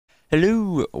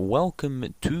Hello,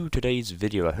 welcome to today's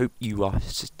video. I hope you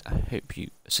sit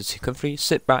comfortably,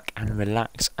 sit back and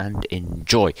relax and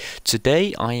enjoy.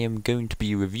 Today I am going to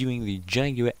be reviewing the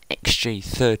Jagura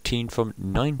XJ13 from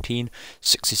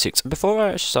 1966. And before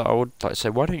I start, I would like to say,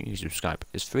 why don't you subscribe?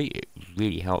 It's free, it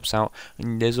really helps out.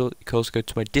 And there's you can also go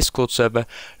to my Discord server,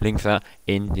 link for that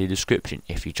in the description.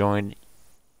 If you join,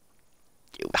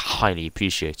 highly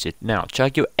appreciated. Now,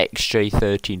 Jagura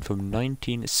XJ13 from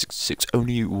 1966.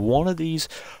 Only one of these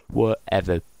were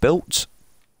ever built,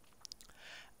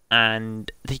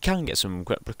 and they can get some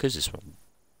replicas. This one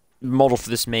model for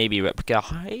this may be a replica.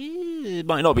 It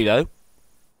might not be though.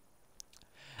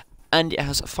 And it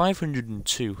has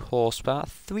 502 horsepower,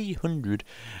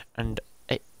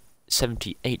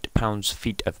 378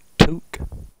 pounds-feet of torque.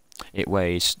 It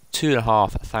weighs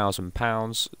 2,500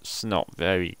 pounds. It's not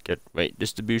very good weight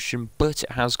distribution, but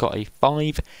it has got a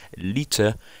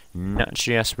 5-litre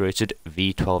naturally aspirated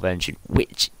V12 engine,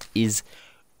 which is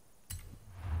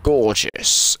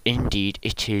gorgeous. Indeed,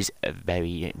 it is a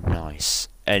very nice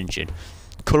engine.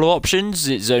 Colour options: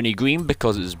 it's only green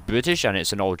because it's British and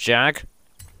it's an old Jag.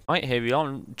 Right, here we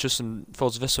are, just in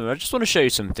Forza. I just want to show you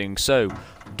something. So,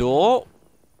 door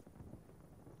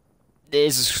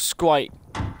is quite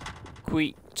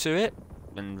quick to it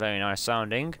and very nice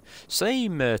sounding.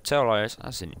 Same tail light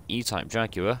as an E-Type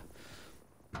Jaguar.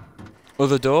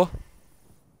 Other door,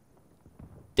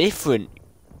 different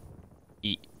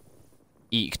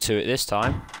eek to it this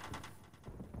time.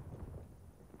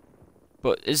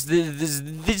 But this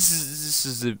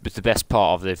is the best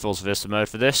part of the Forza Vista mode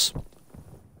for this.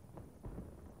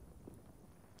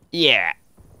 Yeah,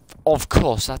 of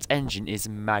course, that engine is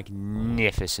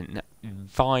magnificent.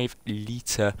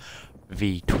 5-litre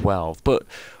V12. But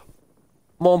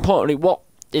more importantly, what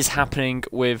is happening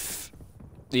with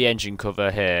the engine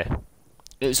cover here?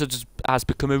 It sort of has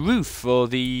become a roof for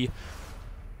the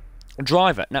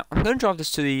driver. Now, I'm going to drive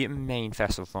this to the main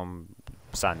festival from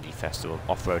Sandy Festival,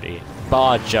 off-roady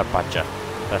Baja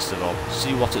Festival.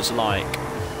 See what it's like.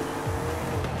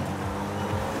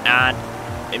 And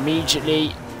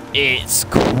immediately, it's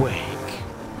quick.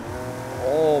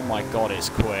 Oh my god, it's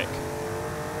quick.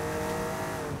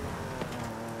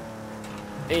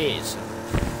 It's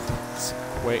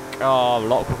quick. Oh, a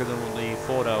lot quicker than the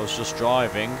Ford I was just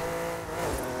driving.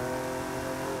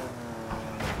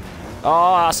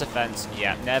 Oh, that's offensive.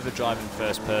 Yeah, never drive in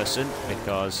first person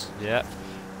because, yeah.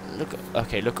 Look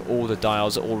at all the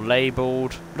dials are all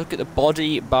labelled. Look at the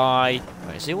body by.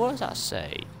 Wait, see, what does that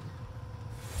say?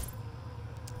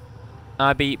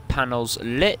 IB panels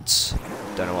lit.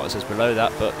 Don't know what it says below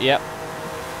that, but yeah.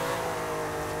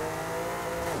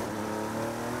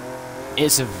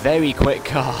 It's a very quick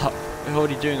car. We're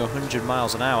already doing 100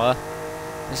 miles an hour.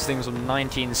 This thing's from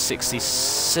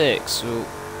 1966. So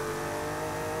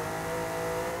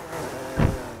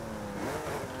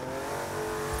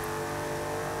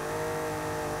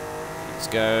let's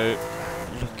go.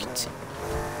 Look at it.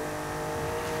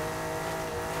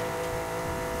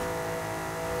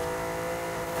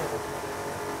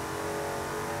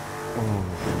 Oh.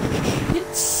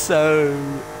 It's so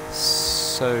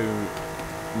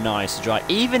nice to drive.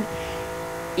 Even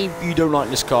if you don't like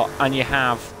this car and you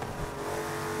have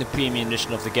the premium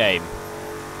edition of the game,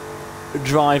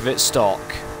 drive it stock.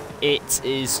 It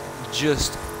is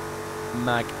just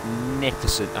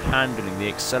magnificent. The handling, the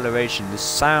acceleration, the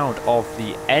sound of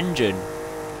the engine,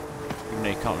 even though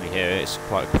you can't really hear it, it's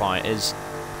quite quiet, is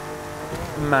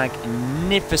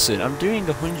magnificent. I'm doing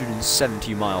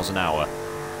 170 miles an hour.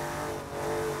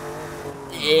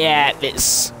 Yeah,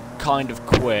 it's kind of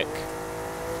quick,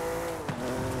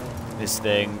 this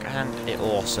thing, and it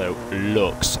also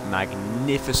looks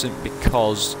magnificent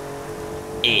because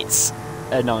it's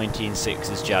a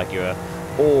 1960s Jaguar.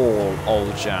 All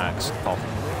old Jags,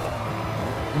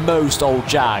 most old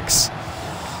Jags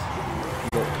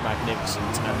look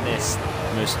magnificent, and this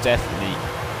most definitely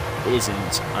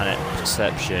isn't an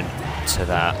exception to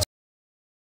that.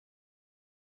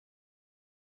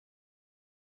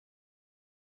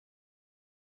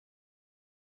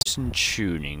 And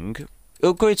tuning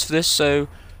upgrades for this, so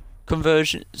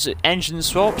conversions, engine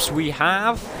swaps, we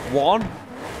have one,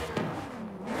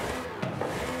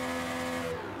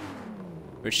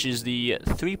 which is the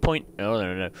 3.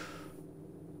 No.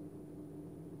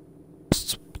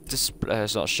 Display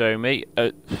is not showing me.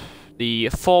 The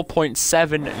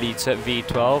 4.7-litre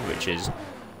V12, which is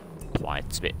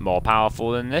quite a bit more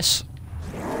powerful than this.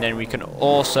 And then we can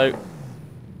also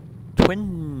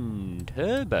twin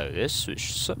turbo this,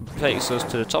 which takes us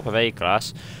to the top of A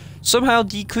class. Somehow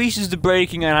decreases the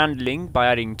braking and handling by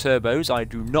adding turbos. I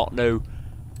do not know.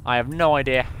 I have no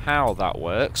idea how that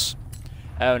works.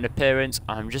 own appearance,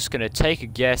 I'm just going to take a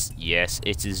guess. Yes,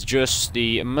 it is just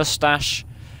the mustache,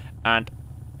 and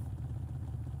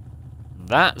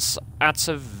that's at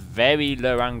a very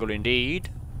low angle indeed.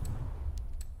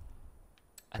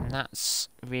 And that's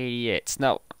really it.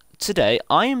 Now, today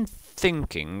I am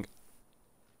thinking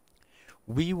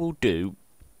we will do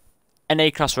an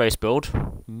A-class race build,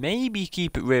 maybe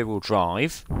keep it rear-wheel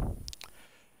drive,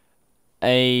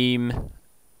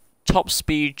 top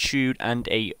speed tune and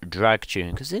a drag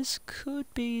tune, because this could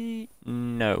be...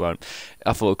 no, it won't.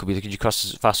 I thought it could be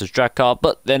the fastest drag car,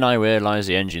 but then I realised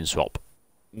the engine swap,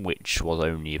 which was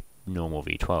only a normal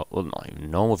V12. Well, not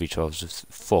even normal V12, it was a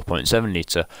 4.7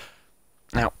 litre.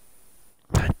 Now,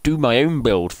 I do my own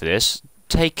build for this,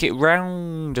 take it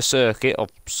round a circuit of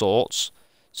sorts,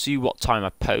 see what time I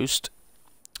post,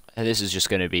 and this is just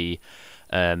going to be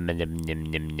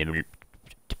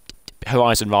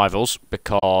Horizon Rivals,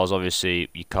 because obviously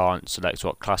you can't select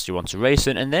what class you want to race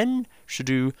in, and then should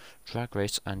do drag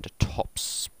race and a top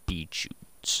speed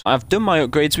shoot. I've done my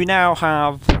upgrades. We now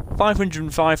have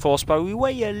 505 horsepower. We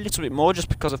weigh a little bit more just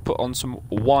because I've put on some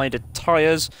wider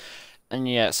tyres. And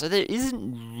yeah, so there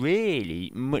isn't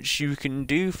really much you can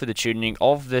do for the tuning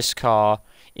of this car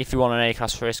if you want an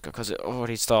A-class race car, because it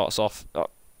already starts off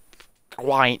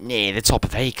quite near the top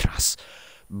of A-class.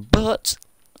 But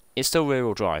it's still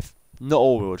rear-wheel drive, not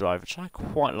all-wheel drive, which I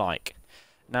quite like.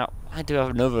 Now, I do have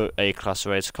another A-class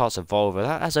race car, it's a Volvo.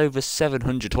 That has over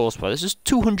 700 horsepower. This is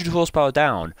 200 horsepower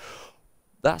down.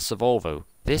 That's a Volvo.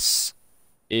 This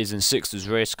is in Sixter's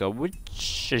race car,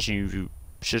 which, as you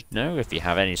should know if you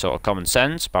have any sort of common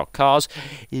sense about cars,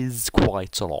 is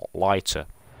quite a lot lighter.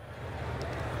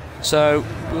 So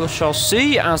we shall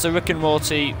see as the Rick and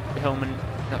Morty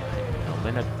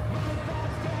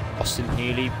Austin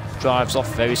Healey drives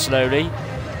off very slowly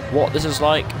what this is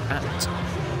like at,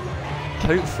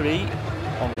 hopefully,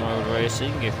 on road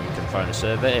racing, if we can find a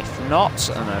server. If not,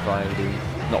 and if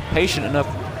I'm not patient enough,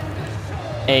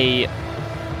 a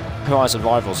Horizon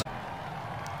Rivals.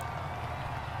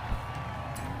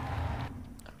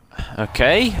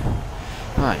 Okay,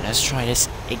 right, let's try this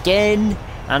again,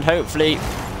 and hopefully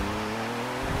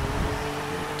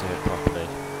do it properly.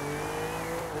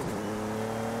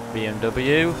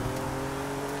 BMW.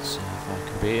 Let's see if I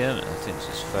can beat him. I think this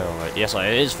is fail race. Yes,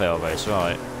 it is fail race,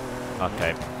 right.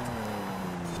 Okay.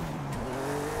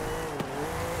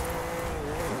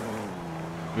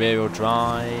 Rear-wheel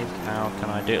drive, how can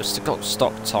I do it? I've still got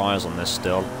stock tyres on this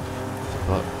still,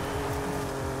 but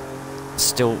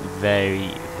still very,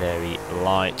 very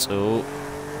light. Oh,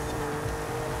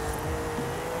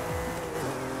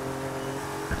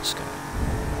 let's go.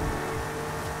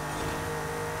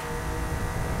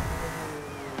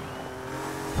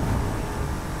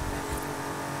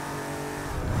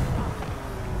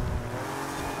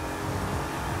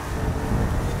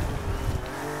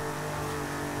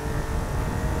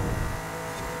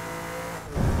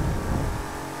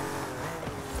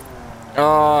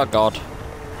 Oh God.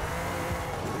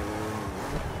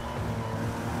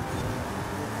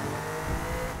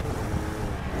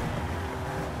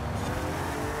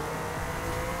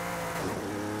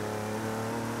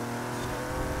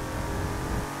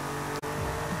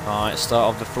 Right,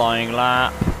 start of the flying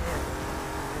lap.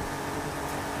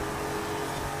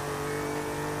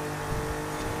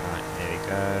 Right, here we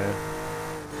go.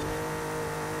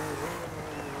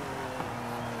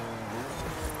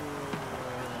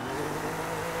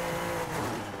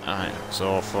 Right, that's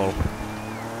awful.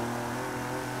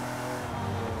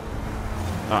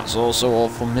 That's also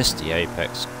awful. Missed the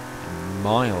apex.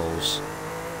 Miles.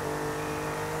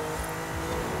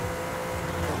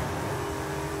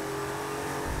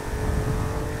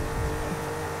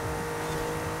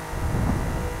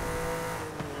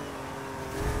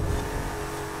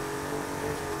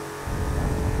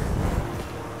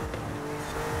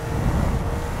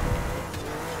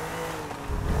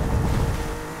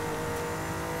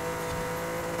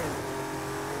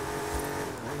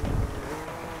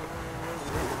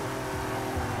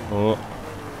 Oh.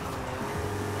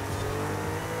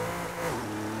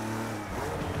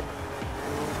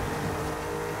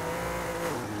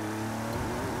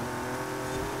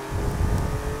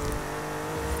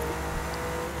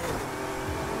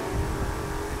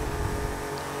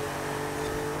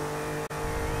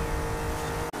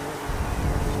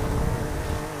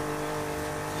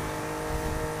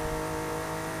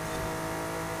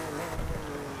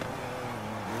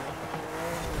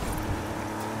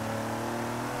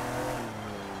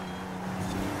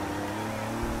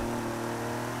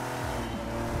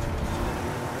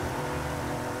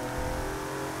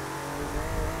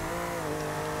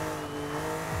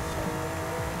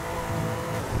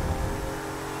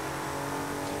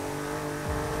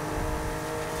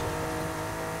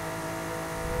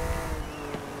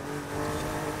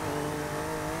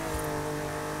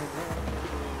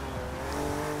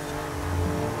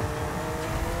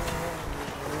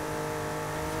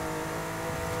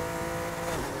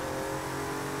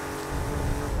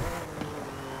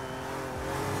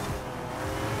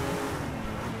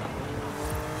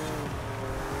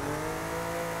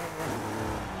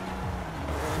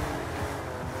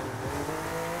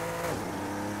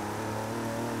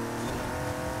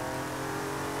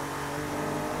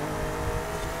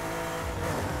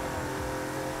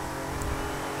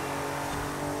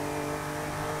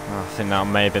 think that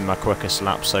may have been my quickest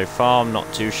lap so far, I'm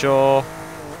not too sure.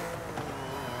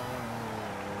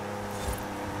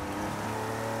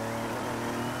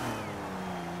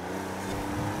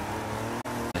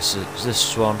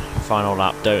 This one, final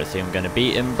lap, don't think I'm going to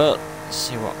beat him, but let's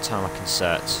see what time I can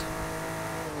set.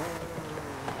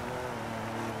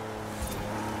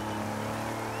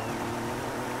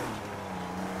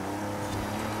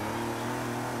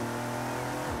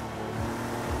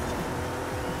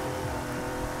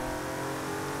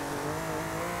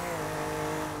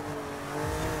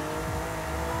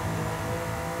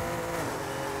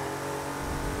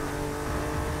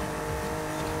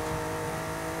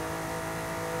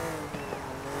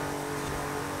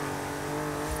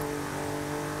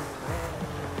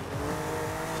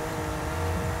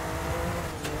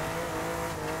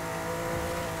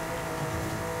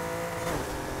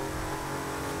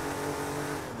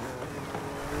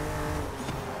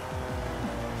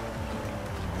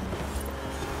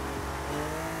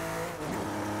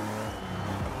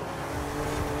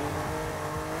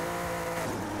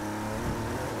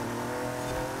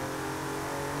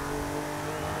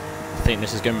 I think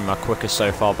this is going to be my quickest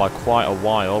so far by quite a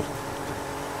while.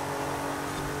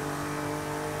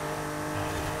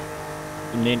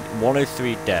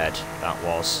 103 dead, that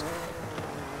was.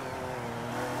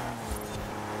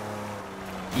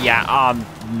 Yeah, I'm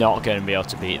not going to be able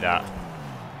to beat that.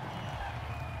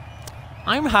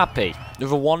 I'm happy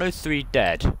with a 103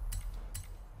 dead.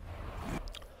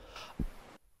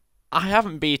 I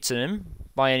haven't beaten him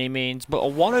by any means, but a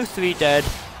 103 dead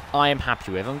I am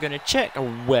happy with. I'm going to check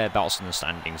whereabouts in the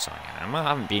standings I am. I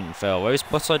haven't beaten Furrows,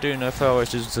 but I do know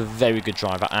Furrows is a very good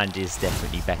driver and is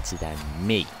definitely better than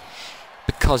me.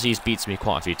 Because he's beaten me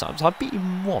quite a few times. I've beaten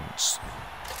him once.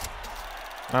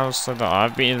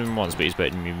 I've beaten him once, but he's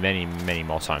beaten me many, many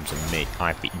more times than me.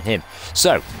 I've beaten him.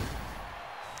 So,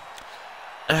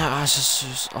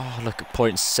 oh, look at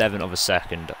 0.7 of a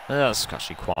second. That's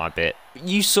actually quite a bit.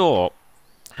 You saw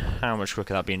how much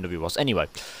quicker that BMW was. Anyway,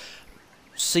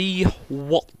 see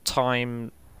what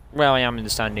time, where I am in the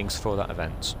standings for that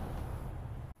event.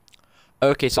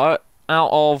 Okay, so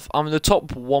I'm in the top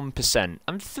 1%.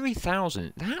 I'm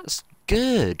 3,000. That's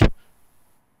good.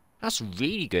 That's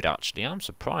really good, actually. I'm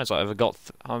surprised I ever got.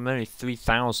 I'm only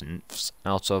 3,000ths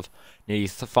out of nearly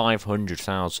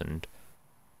 500,000.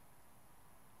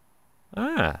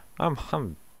 I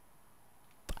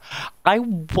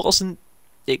wasn't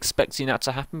expecting that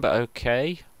to happen, but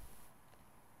okay.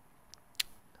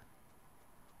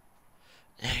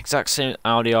 Exact same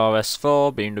Audi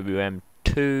RS4, BMW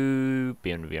M2,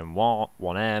 BMW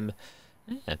M1M.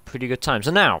 Yeah, pretty good time. So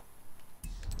now,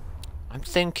 I'm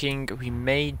thinking we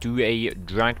may do a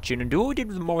drag tune and do what we did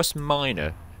with the Morris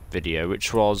Minor video,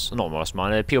 which was, not Morris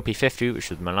Minor, PLP50,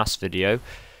 which was my last video,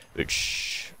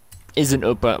 which isn't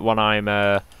up when I'm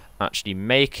actually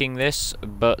making this,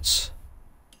 but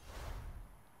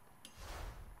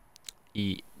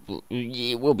it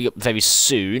will be up very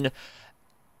soon.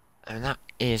 And that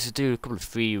is to do a couple of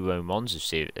free roam ones to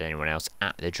see if anyone else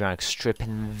at the drag strip,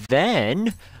 and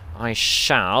then I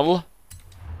shall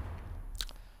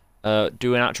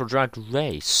do an actual drag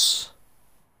race.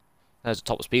 There's a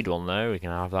top speed one though, we can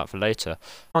have that for later.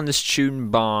 On this tune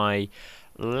by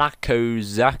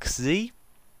Lakozakzi.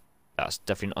 That's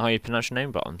definitely not how you pronounce your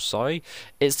name, but I'm sorry.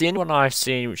 It's the only one I've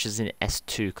seen which is in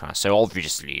S2 class, so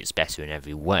obviously it's better in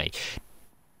every way.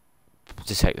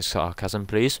 Detect the sarcasm,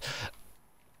 please.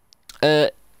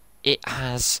 It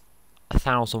has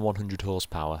 1,100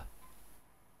 horsepower.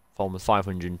 From the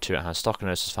 502 it has stock,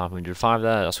 and it's 505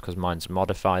 there. That's because mine's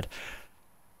modified.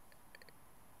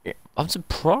 I'm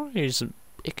surprised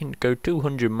it can go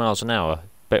 200 miles an hour,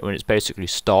 but when it's basically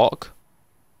stock.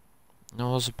 I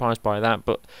was surprised by that,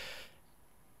 but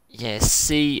yeah,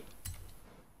 see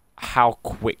how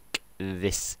quick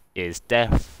this is.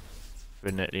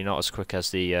 Definitely not as quick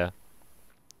as the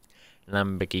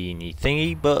Lamborghini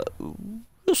thingy, but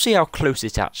we'll see how close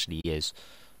it actually is.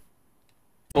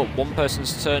 But one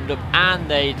person's turned up and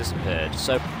they disappeared.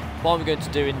 So what I'm going to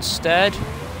do instead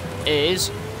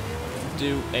is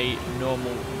do a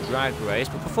normal drag race.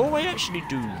 But before I actually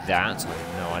do that,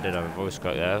 no, I did have a voice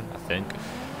crack there, I think.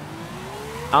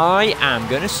 I am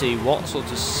going to see what sort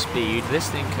of speed this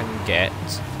thing can get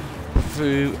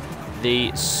through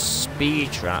the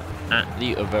speed trap at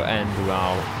the other end,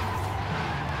 while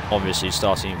obviously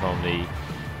starting from the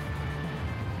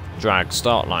drag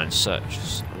start line. So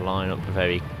just line up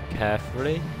very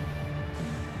carefully.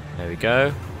 There we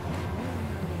go.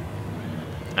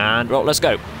 And well, let's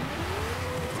go.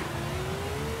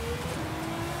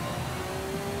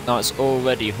 That's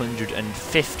already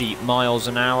 150 miles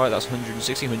an hour. That's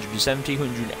 160, 170,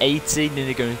 180.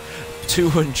 Nearly going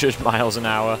 200 miles an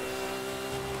hour.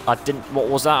 What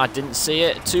was that? I didn't see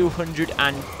it.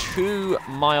 202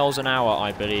 miles an hour,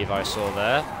 I believe I saw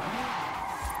there.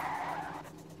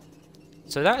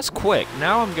 So that's quick.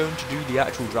 Now I'm going to do the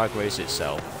actual drag race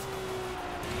itself.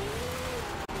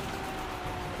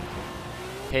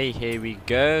 Okay, here we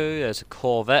go. There's a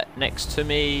Corvette next to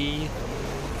me.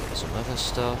 Some other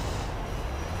stuff.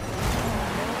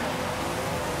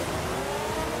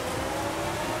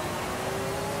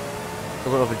 A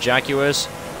couple of Jaguars.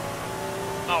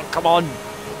 Oh, come on!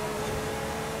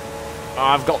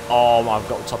 Oh, I've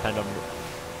got the top end on.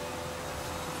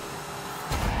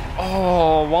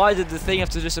 Oh, why did the thing have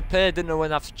to disappear? Didn't know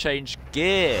when I have to change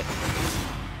gear.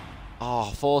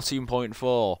 Oh,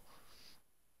 14.4.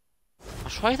 I'll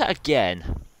try that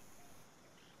again.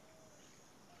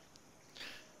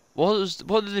 What did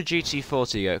the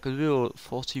GT40 go? Because we were at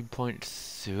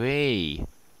 14.3.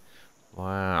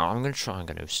 Wow, I'm gonna try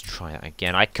that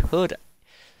again. I could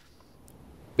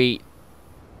beat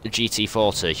the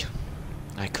GT40.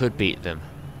 I could beat them.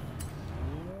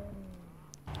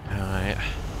 Alright.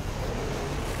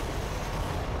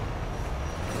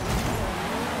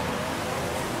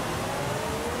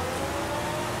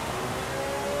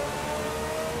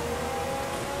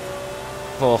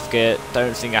 Fourth gear,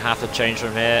 don't think I have to change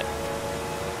from here.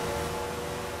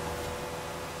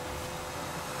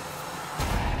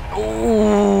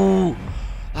 Ooh,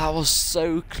 that was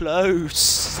so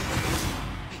close.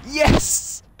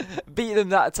 Yes! Beat them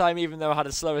that time even though I had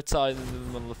a slower time than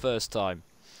them on the first time.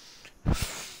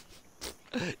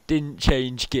 Didn't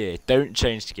change gear, don't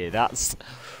change gear, that's...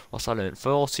 What's I learned?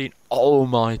 14, oh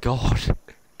my god.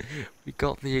 We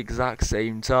got the exact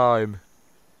same time.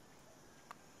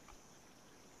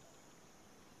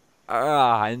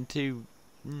 And two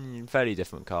fairly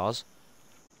different cars.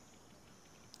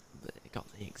 But they got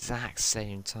the exact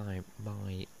same time.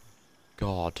 My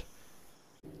god.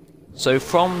 So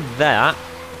from that,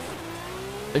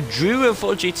 I drew a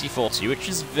Ford GT40, which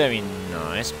is very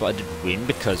nice, but I did win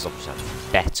because obviously I'm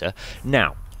better.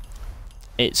 Now,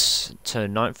 it's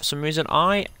turn 9 for some reason.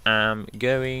 I am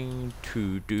going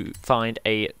to find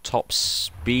a top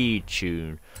speed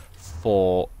tune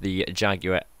for the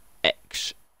Jaguar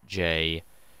XJ.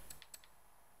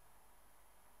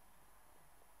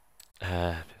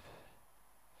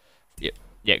 Yep, the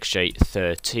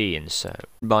XJ13. So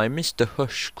by Mr.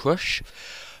 Hush Crush.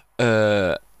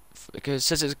 It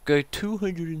says it's go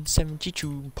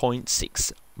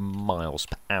 272.6 miles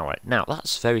per hour. Now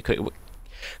that's very quick.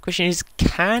 Question is,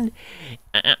 can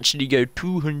I actually go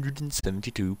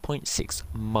 272.6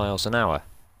 miles an hour?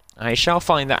 I shall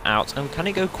find that out. And can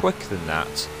it go quicker than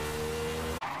that?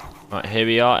 Right, here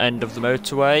we are, end of the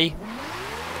motorway.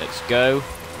 Let's go.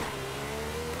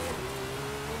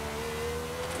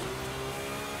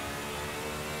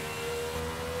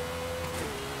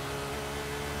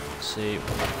 Let's see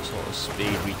what sort of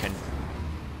speed we can...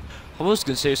 I was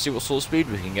going to say, see what sort of speed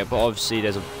we can get, but obviously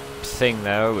there's a thing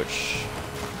there which...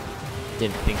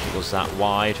 didn't think it was that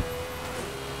wide.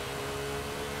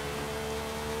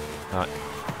 Right.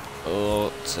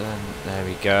 Oh, there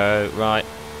we go. Right.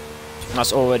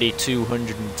 That's already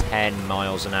 210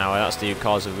 miles an hour. That's the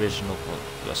car's original, well,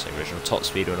 let's say original top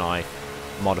speed when I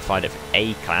modified it for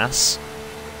A class.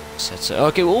 So,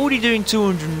 okay, we're already doing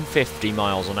 250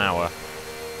 miles an hour.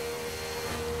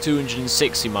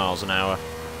 260 miles an hour.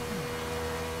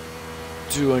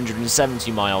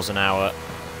 270 miles an hour.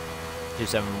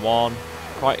 271.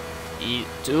 Quite.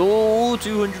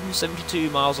 272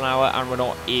 miles an hour, and we're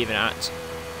not even at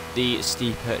the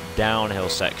steeper downhill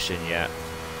section yet.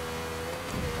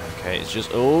 Okay, it's just...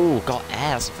 Oh, got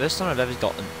air. That's the first time I've ever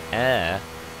gotten air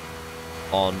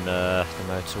on the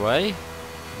motorway.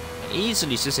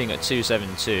 Easily sitting at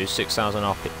 272, 6,000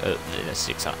 up,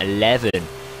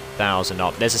 11,000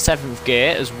 up. There's a 7th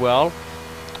gear as well.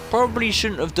 Probably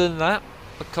shouldn't have done that,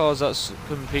 because that's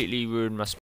completely ruined my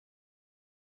speed.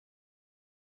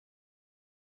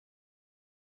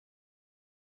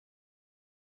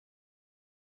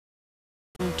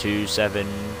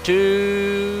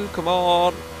 272, come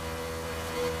on.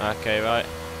 Okay, right.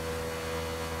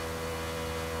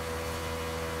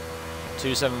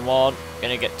 271,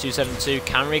 gonna get 272.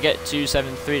 Can we get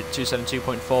 273?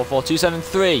 272.44,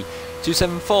 273,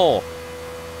 274,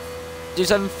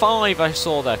 275. I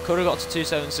saw there. Could have got to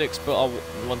 276, but I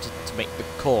wanted to make the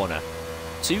corner.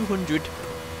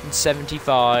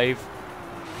 275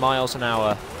 miles an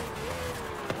hour.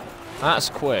 That's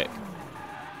quick.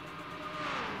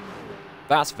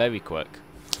 That's very quick.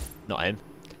 Not him.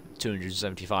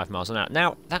 275 miles an hour.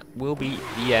 Now, that will be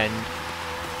the end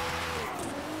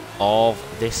of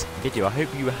this video. I hope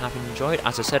you have enjoyed.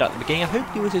 As I said at the beginning, I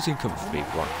hope you were sitting comfortably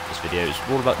for this video. It's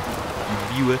all about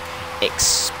viewer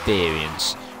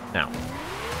experience. Now,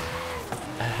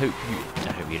 I hope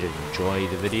you did enjoy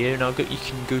the video. Now you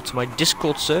can go to my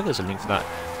Discord server. There's a link for that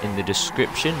in the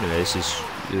description. This is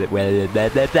where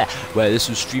this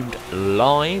was streamed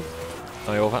live.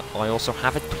 I also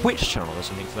have a Twitch channel. There's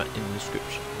a link for that in the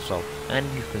description as well. And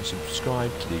you can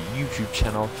subscribe to the YouTube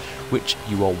channel which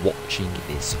you are watching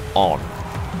this on.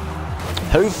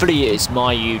 Hopefully it's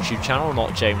my YouTube channel,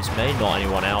 not James May, not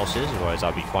anyone else's, otherwise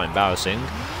that'd be quite embarrassing.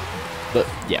 But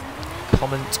yeah,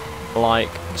 comment, like,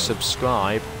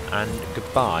 subscribe, and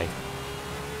goodbye.